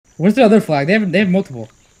Where's the other flag? They have multiple.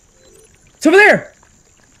 It's over there!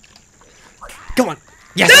 Come on!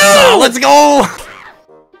 Yes! No! Let's go!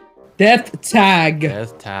 Death tag.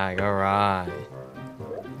 Death tag, alright.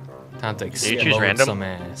 Time to explode some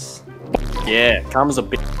ass. Yeah, karma's a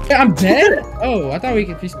bit. Yeah, I'm dead? Oh, I thought we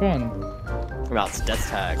could respawn. No, it's death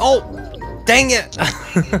tag. Oh! Dang it!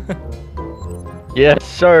 Yes,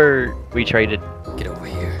 sir. We traded. Get over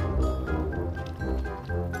here.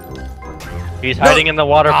 He's hiding in the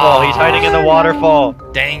waterfall. He's hiding in the waterfall.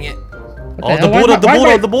 Dang it. What Oh,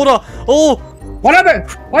 the border! Oh! What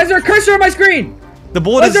happened? Why is there a cursor on my screen? The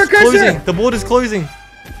border's Where's their cursor? closing! The border's closing!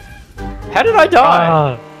 How did I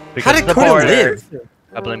die? How did Coda live?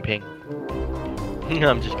 I blame ping. No,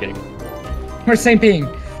 I'm just kidding. We're same ping.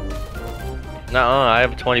 No, I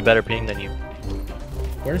have 20 better ping than you.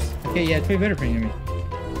 Worse? Okay, yeah, 20 better ping than me.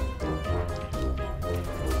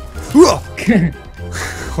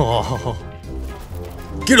 Oh.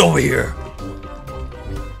 Get over here!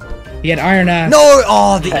 He had iron ass. No!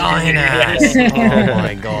 Oh, the iron ass! Oh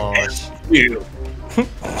my gosh.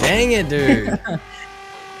 Dang it, dude.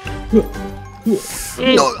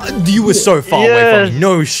 No, you were so far away from me.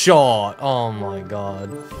 No shot. Oh my god.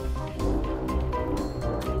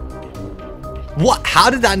 What? How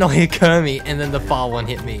did that not hit Kermie and then the far one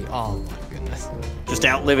hit me? Oh my goodness. Just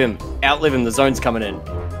outlive him. Outlive him. The zone's coming in.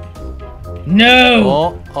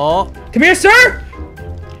 No! Oh. Come here, sir!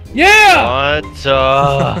 Yeah! What?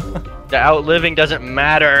 The outliving doesn't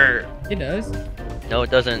matter. It does. No, it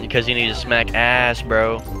doesn't, because you need to smack ass,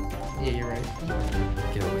 bro. Yeah, you're right.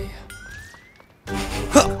 Get over here.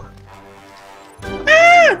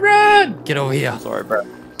 Ah, run! Get over here. Sorry, bro.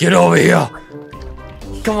 Get over here.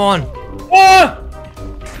 Come on. Ah!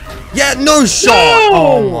 Yeah, no shot. No!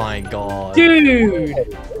 Oh my god. Dude!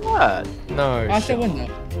 What? No I still shot. won though.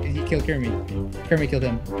 He killed Kermie. Kermie killed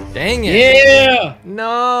him. Dang it. Yeah!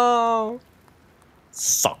 No.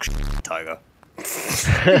 Suck Tiger.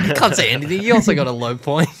 You can't say anything. You also got a low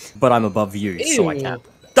point. But I'm above you, so I Ew. can.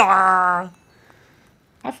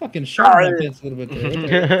 I fucking shot my pants a little bit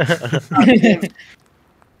there.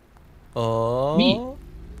 Oh. Me.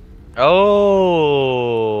 Oh.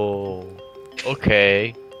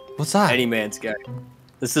 Okay. What's that? Any man's game.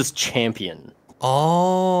 This is champion.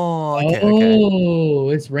 Oh. Okay. Okay. Oh,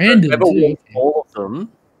 it's random Whoever too. wins all of them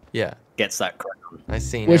Yeah. gets that crown. I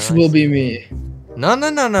see. Which now, I will see. be me. No.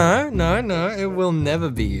 It will never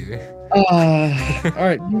be you.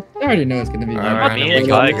 Alright. I already know it's gonna be me. Alright. Me and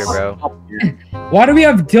Tiger, bro. Why do we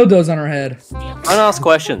have dildos on our head? Don't ask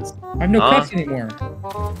questions. I have no cuts anymore.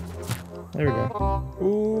 There we go.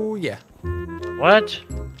 Ooh, yeah. What?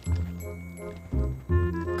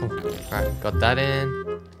 Come on. Alright, got that in.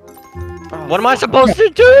 What am I supposed to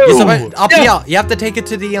do? You're supposed up here. You have to take it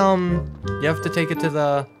to the You have to take it to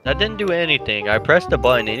the. That didn't do anything. I pressed the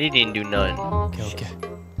button and it didn't do none. Okay.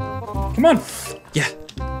 Come on. Yeah.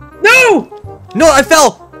 No! No, I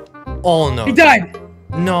fell. Oh no. He died.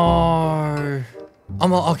 No.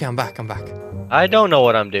 Okay. I'm back. I don't know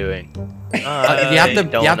what I'm doing. You have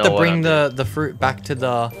to bring the fruit back to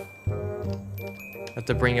the. You have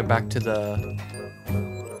to bring it back to the.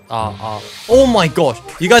 Oh my gosh!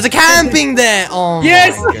 You guys are camping there. Oh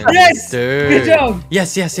Yes! my goodness, Yes! dude. Good job!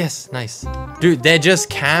 Yes. Nice, dude. They're just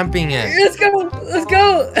camping it. Let's go! Let's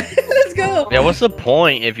go! Let's go! Yeah, what's the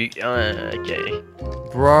point if you... okay.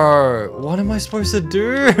 Bro, what am I supposed to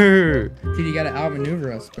do? Dude, you gotta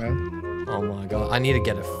outmaneuver us, bro. Oh my god! I need to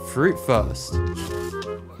get a fruit first.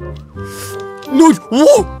 No!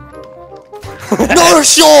 Whoa! No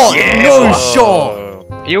shot! Yeah. No shot!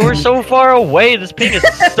 You were so far away. This ping is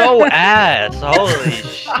so ass. Holy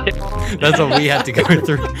shit. That's what we had to go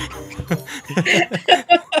through.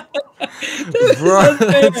 Bro,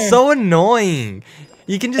 it's so annoying.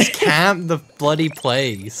 You can just camp the bloody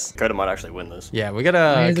place. Coda might actually win this. Yeah, we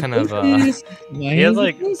gotta kind of He has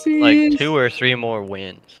like 2 or 3 more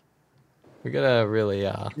wins. we gotta really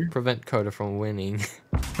prevent Coda from winning.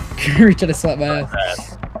 You're trying to slap my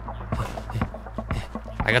ass.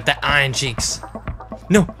 I got that iron cheeks.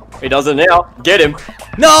 No. He does it now. Get him.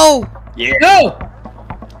 No. Yeah. No!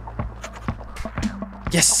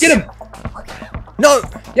 Yes. Get him! No.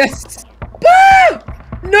 Yes! Ah!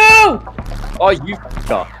 No! Oh, you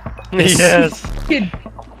f***er. Yes. Kid.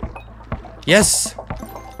 Yes.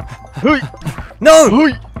 No.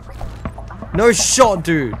 No shot,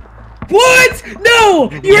 dude. What? No!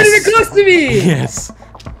 You weren't even close to me! Yes.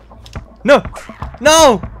 No.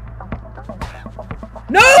 No.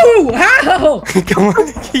 No! How? Come on.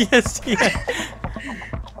 Yes.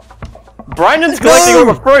 Brandon's collecting all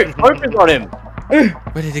the fruit. Focus on him.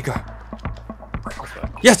 Where did he go?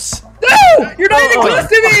 Yes. No! You're not even close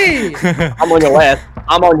to me! I'm on your left.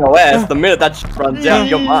 I'm on your ass. The minute that shit runs out,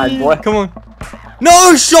 you're mine, boy. Come on.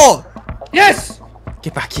 No shot! Yes!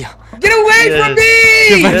 Get back here. Get away from me!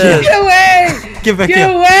 Get back here. Get away! Get back Get here.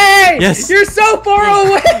 away! Yes. You're so far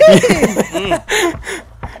away!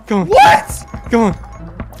 Come on. What? Come on.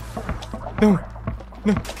 No.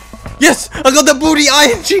 No. Yes! I got the booty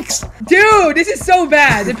iron cheeks! Dude, this is so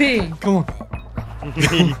bad, the ping. Come on.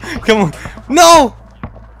 Come on. No!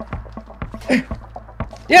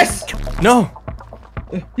 Yes! No!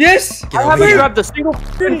 Yes! I haven't grabbed a single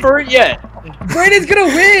fruit for it yet. Brandon's gonna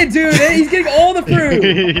win, dude. He's getting all the fruit.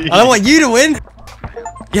 I don't want you to win!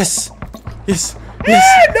 Yes! Yes! Yes!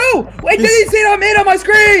 Ah, no! Wait, didn't say I'm in on my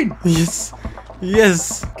screen! Yes!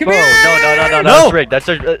 Yes! Come Bro, here! no, No. that's rigged. That's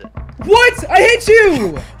a. What? I hit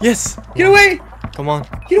you! Yes! Get away! Come on.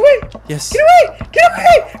 Get away! Yes. Get away! Get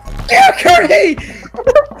away! Get Kirby!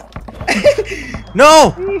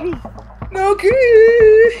 No! No,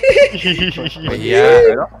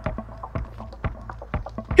 Yeah.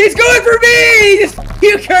 He's going for me! Just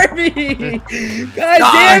you, Kirby! God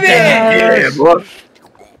damn dang it! boy.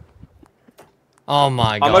 Oh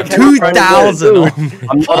my I'm god. okay with trying to 2,000! win. Oh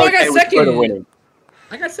I'm not Oh, I okay got with second. Twitter winning.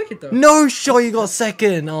 I got second though. No shot you got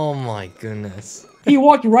second! Oh my goodness. He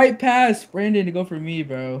walked right past Brandon to go for me,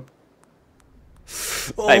 bro.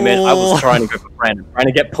 Hey man, I Oh. was trying to go for Brandon. Trying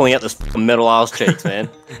to get pulling out this metal ass cheeks, man.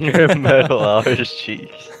 Metal hours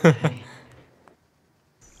cheeks.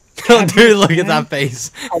 Dude, look at that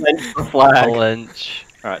face. Clench the flag. Clench.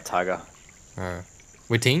 Alright, Tiger.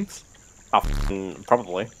 We're teams?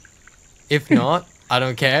 Probably. If not, I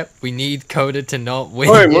don't care. We need Coda to not win.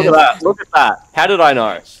 Boom, look at that. Look at that. How did I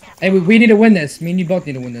know? Hey, we need to win this. Me and you both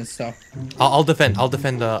need to win this stuff. I'll defend. I'll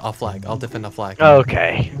defend our flag. I'll defend our flag.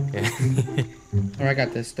 Okay. Yeah. Alright, I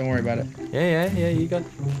got this. Don't worry about it. yeah, you got.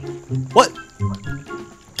 What?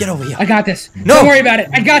 Get over here. I got this. No! Don't worry about it.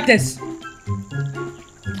 I got this.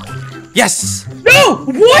 Yes! No!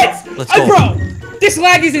 What? Let's go. Bro, this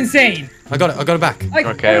lag is insane. I got it back. Like,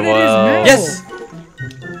 Okay, what it is well- now. Yes!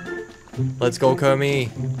 Let's go, Kermie.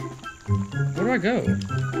 Where do I go?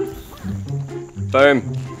 Boom.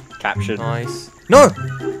 Captured. Nice. No!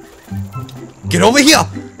 Get over here!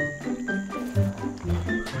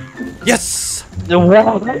 Yes! I don't know where I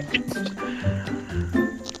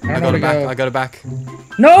got to it back. go. I got it back.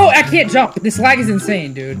 No, I can't jump. This lag is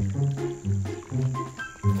insane, dude.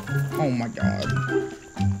 Oh my god.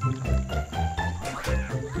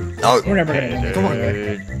 No! We're never gonna win this. Come on.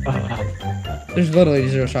 Anyway. There's literally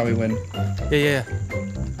zero shot we win. Yeah.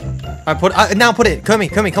 I put. Now put it. Kermie,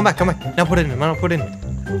 come back. Now put it in. Now put it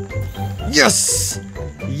in. Yes!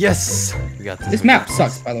 Yes! We got this. This map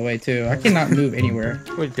sucks, by the way, too. I cannot move anywhere.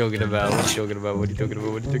 What are you talking about? What are you talking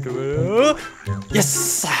about?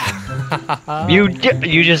 Yes! You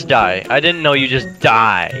just die. I didn't know you just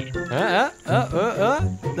die.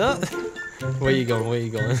 Where you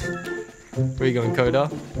going? Where you going, Coda?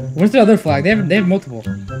 Where's the other flag? They have multiple.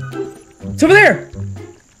 It's over there.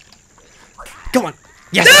 Come on!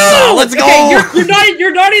 Yes! No! Let's go! Okay,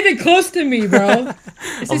 you're not even close to me, bro.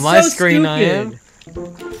 This On is my so screen, I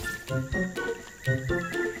stupid.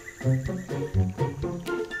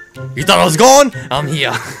 You thought I was gone? I'm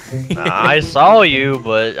here. I saw you,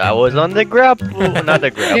 but I was on the grapple. Not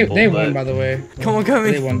the grapple. They but- won, by the way. Come on, They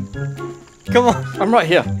Kermie. won. Come on. I'm right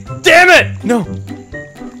here. Damn it! No.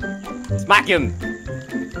 Smack him!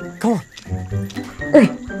 Come on.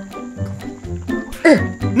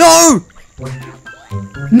 No!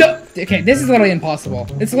 No. Okay, this is literally impossible.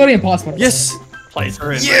 It's literally impossible. Yes. Plays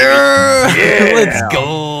her in. Yeah. Let's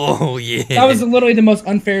go. Yeah. That was literally the most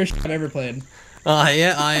unfair shit I've ever played.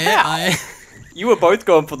 I. You were both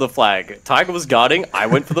going for the flag. Tiger was guarding, I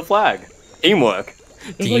went for the flag. Teamwork.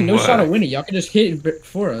 There's like no shot of winning. Y'all can just hit it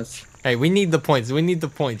for us. Hey, we need the points.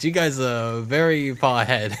 You guys are very far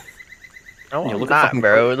ahead. No, Yeah, I'm look at not, fucking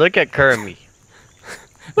bro. Look at Kermie.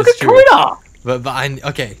 Look That's at true. Koda! But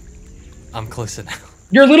okay. I'm closer now.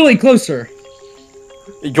 You're literally closer.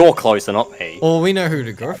 You're closer, not me. Well, we know who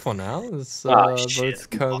to go for now. It's shit. both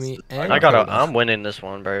Kermie and I'm winning this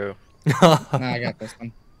one, bro. Nah, I got this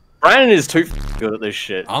one. Brandon is too good at this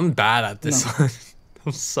shit. I'm bad at this one.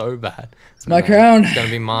 I'm so bad. It's my crown. It's gonna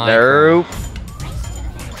be mine. Nope.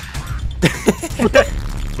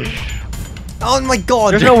 Oh my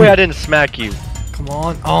god. There's no way I didn't smack you. Come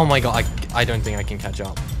on. Oh my god. I don't think I can catch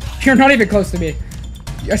up. You're not even close to me.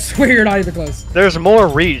 I swear you're not even close. There's more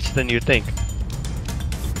reach than you think.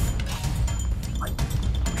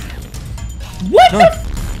 What No.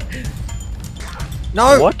 the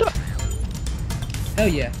No. What the? Hell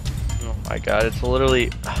yeah. Oh my god, it's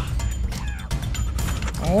literally.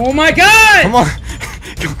 Oh my god! Come on.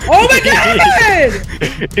 Oh my god!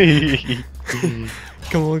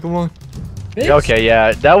 Come on, come on. Bitch. Okay,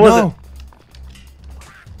 yeah, that wasn't. No.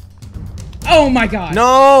 Oh my god.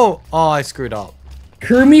 No. Oh, I screwed up.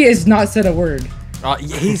 Kermit has not said a word.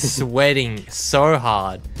 He's sweating so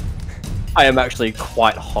hard. I am actually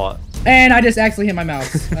quite hot. And I just actually hit my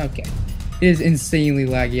mouse. Okay. It is insanely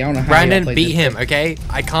laggy. I don't know how Brandon, y'all played beat this. him, okay?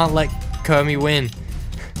 I can't let Kermit win.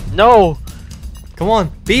 No. Come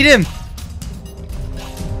on, beat him.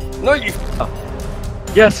 No, you.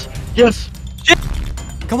 Yes. Yes.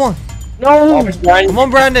 Come on. No. Come on,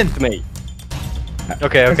 Brandon. To me.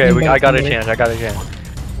 Okay, okay, I got a chance. I got a chance.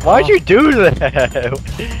 Why'd you do that?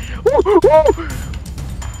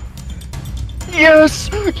 Yes.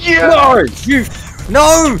 Yes. No, you.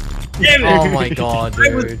 No. Damn it. Oh my god,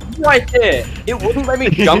 I was dude. right there. It wouldn't let me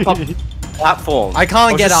jump up the platform. I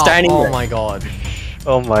can't was get just up. standing Oh there. my god.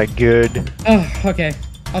 Oh my good. Oh, okay.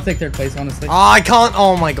 I'll take third place, honestly. Oh, I can't.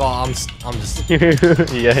 Oh my god. I'm just. Yeah, he's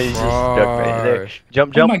just stuck right there.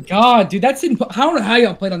 Jump, Oh jump. my god, dude, that's I don't know how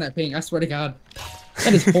y'all played on that ping. I swear to God,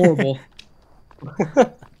 that is horrible.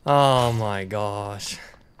 Oh my gosh.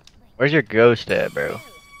 Where's your ghost at, bro?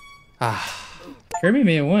 Ah. Kirby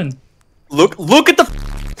may have won. Look at the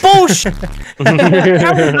bullshit.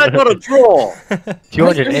 How is that not a draw?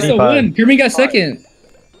 Kirby still won. 285. Kirby got second.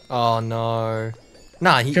 Oh no.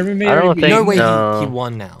 Nah, he. Kirby may I don't already think- No way. no. He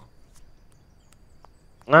won now.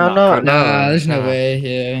 No, No, no, Nah, no. there's no Nah. way.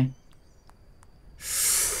 Yeah.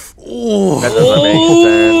 Oh. That doesn't make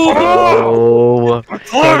sense. Oh.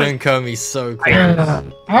 Golden Kermit's so close. How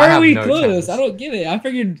I are have we no close? chance. I don't get it. I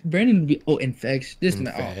figured Brandon would be. Oh, infection. This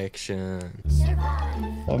man. Infection.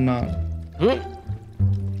 Oh, I'm not.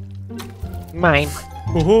 Mine.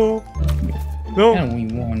 Oh. I No. don't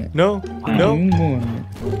even want it. No. I No. don't even want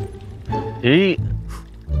it. Eat.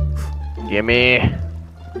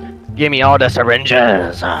 Gimme all the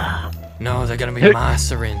syringes. No, they're gonna be my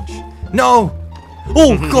syringe. No.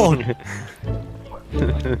 Oh god.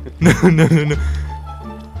 No, no, no, no.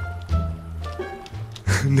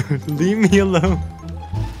 No, leave me alone.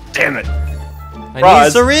 Damn it. I need a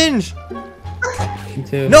Rise. syringe. Me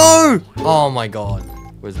too. No. Oh my god.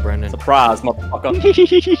 Where's Brendan? Surprise, motherfucker.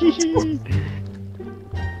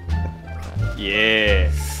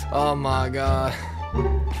 Yeah. Oh my god.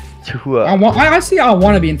 I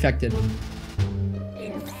want to be infected. I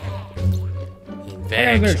got a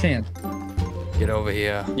better Infection. chance. Get over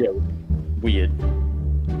here. Yeah. Weird.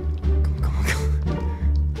 Come on,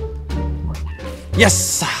 come on.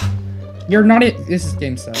 Yes. You're not. This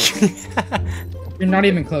game sucks. You're not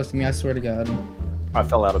even close to me. I swear to God. I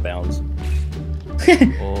fell out of bounds,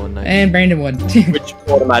 Oh no. And Brandon won. which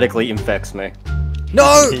automatically infects me.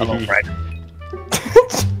 No. Hello, Frank.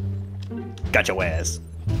 Got your ass.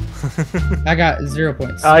 I got 0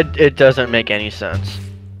 points. It doesn't make any sense.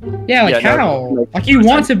 Yeah, like Yeah, no, how? no, Like you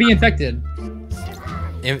want to be infected.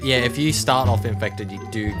 Yeah, if you start off infected, you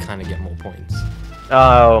do kind of get more points.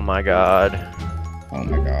 Oh my god. Oh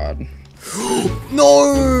my God.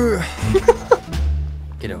 No!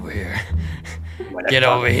 Get over here. Get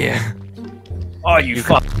over here. Oh, you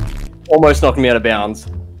fuck. Almost knocked me out of bounds.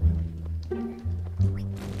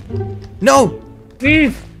 No!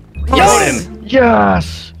 Leave. Got him.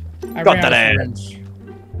 Yes. I Got ran that out of ass. syringe.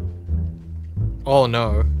 Oh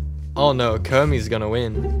no. Oh no, Kermit's gonna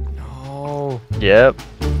win. No. Yep.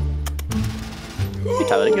 You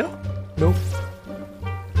let it go? Nope.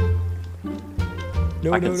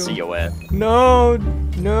 No, I no, can see no. your ass. No,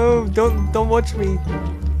 no, don't watch me.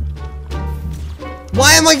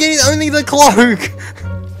 Why am I getting only the cloak?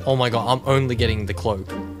 Oh my god, I'm only getting the cloak.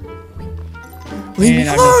 Leave me And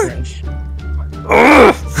I got alone! syringe.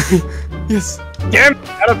 Yes. Damn,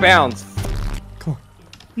 out of bounds.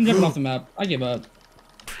 I'm jumping off the map. I give up.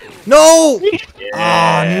 No!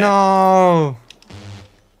 Yeah. Oh no!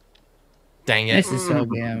 Dang it. This is so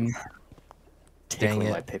damn. Tickle Dang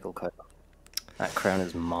it. my pickle cut. That crown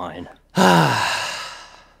is mine.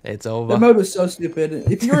 It's The over. mode was so stupid.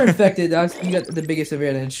 If you were infected, you got the biggest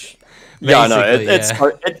advantage. Yeah, I know.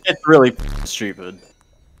 Basically, It's really stupid.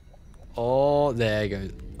 Oh, there it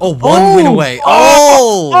goes. Oh, one win away.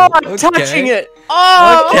 Oh, Oh! I'm okay. touching it.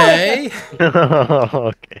 Oh, Okay.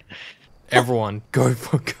 Okay. Everyone, go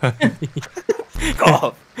for Kirby.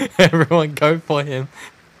 God. Everyone, go for him.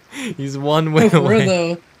 He's one win For real away.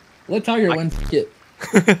 though, let Tiger win. It.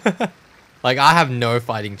 Like, I have no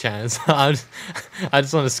fighting chance. I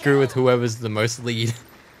just want to screw with whoever's the most lead.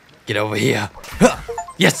 Get over here.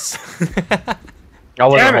 Yes! I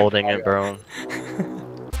wasn't Damn it. holding it, bro.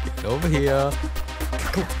 Get over here.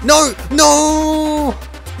 Come on. No! No!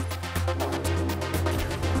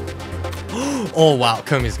 Oh, wow.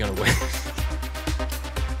 Komi's gonna win.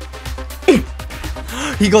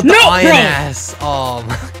 He got the No, iron bro! ass. Oh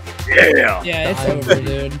my. Yeah. Yeah, it's over,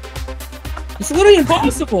 dude. It's literally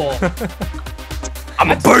impossible.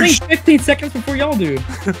 I'm a I played burst. 15 seconds before y'all do.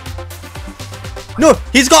 No,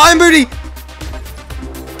 he's got iron booty.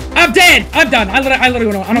 I'm dead. I'm done. I literally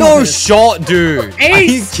went on. I don't No know this. shot, dude. Are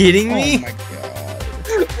you Ace! kidding Oh me? my god.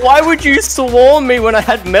 Why would you swarm me when I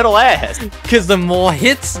had metal ass? Because the more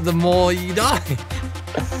hits, the more you die.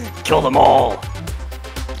 Kill them all.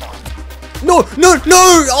 No, no,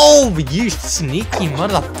 no! Oh, you sneaky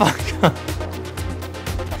motherfucker.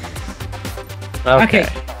 Okay.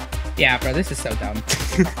 Yeah, bro, this is so dumb.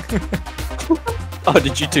 Oh,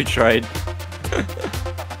 did you two trade?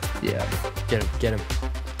 Yeah. Get him, get him.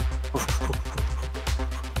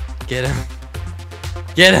 Get him.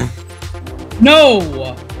 Get him.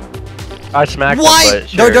 No! I smacked Why? him,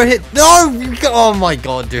 but No, sure. don't hit. No! Oh my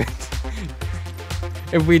god, dude.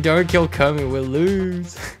 If we don't kill Kermit, we'll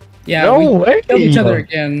lose. Yeah, No we way. killed each other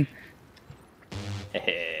again.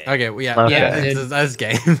 Okay, well, yeah, Okay. yeah, Yeah, that's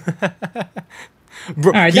game.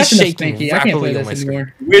 Bro, Alright, he's that's enough shaking Spanky. I can't play rapidly on this my screen.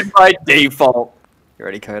 anymore. Win by default. You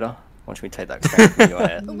ready, Coda? Watch me take that crank from your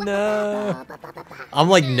ass. No. I'm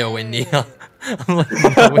like nowhere near. I'm like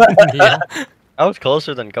nowhere near. I was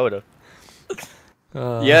closer than Coda.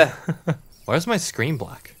 Yeah. Where's my screen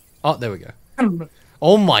black? Oh, there we go.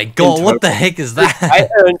 Oh my god, what the heck is that?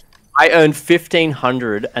 I earned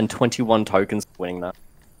 1,521 tokens for winning that.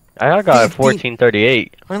 I got 15.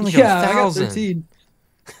 1438. Only Yeah, I got 1,000. 13.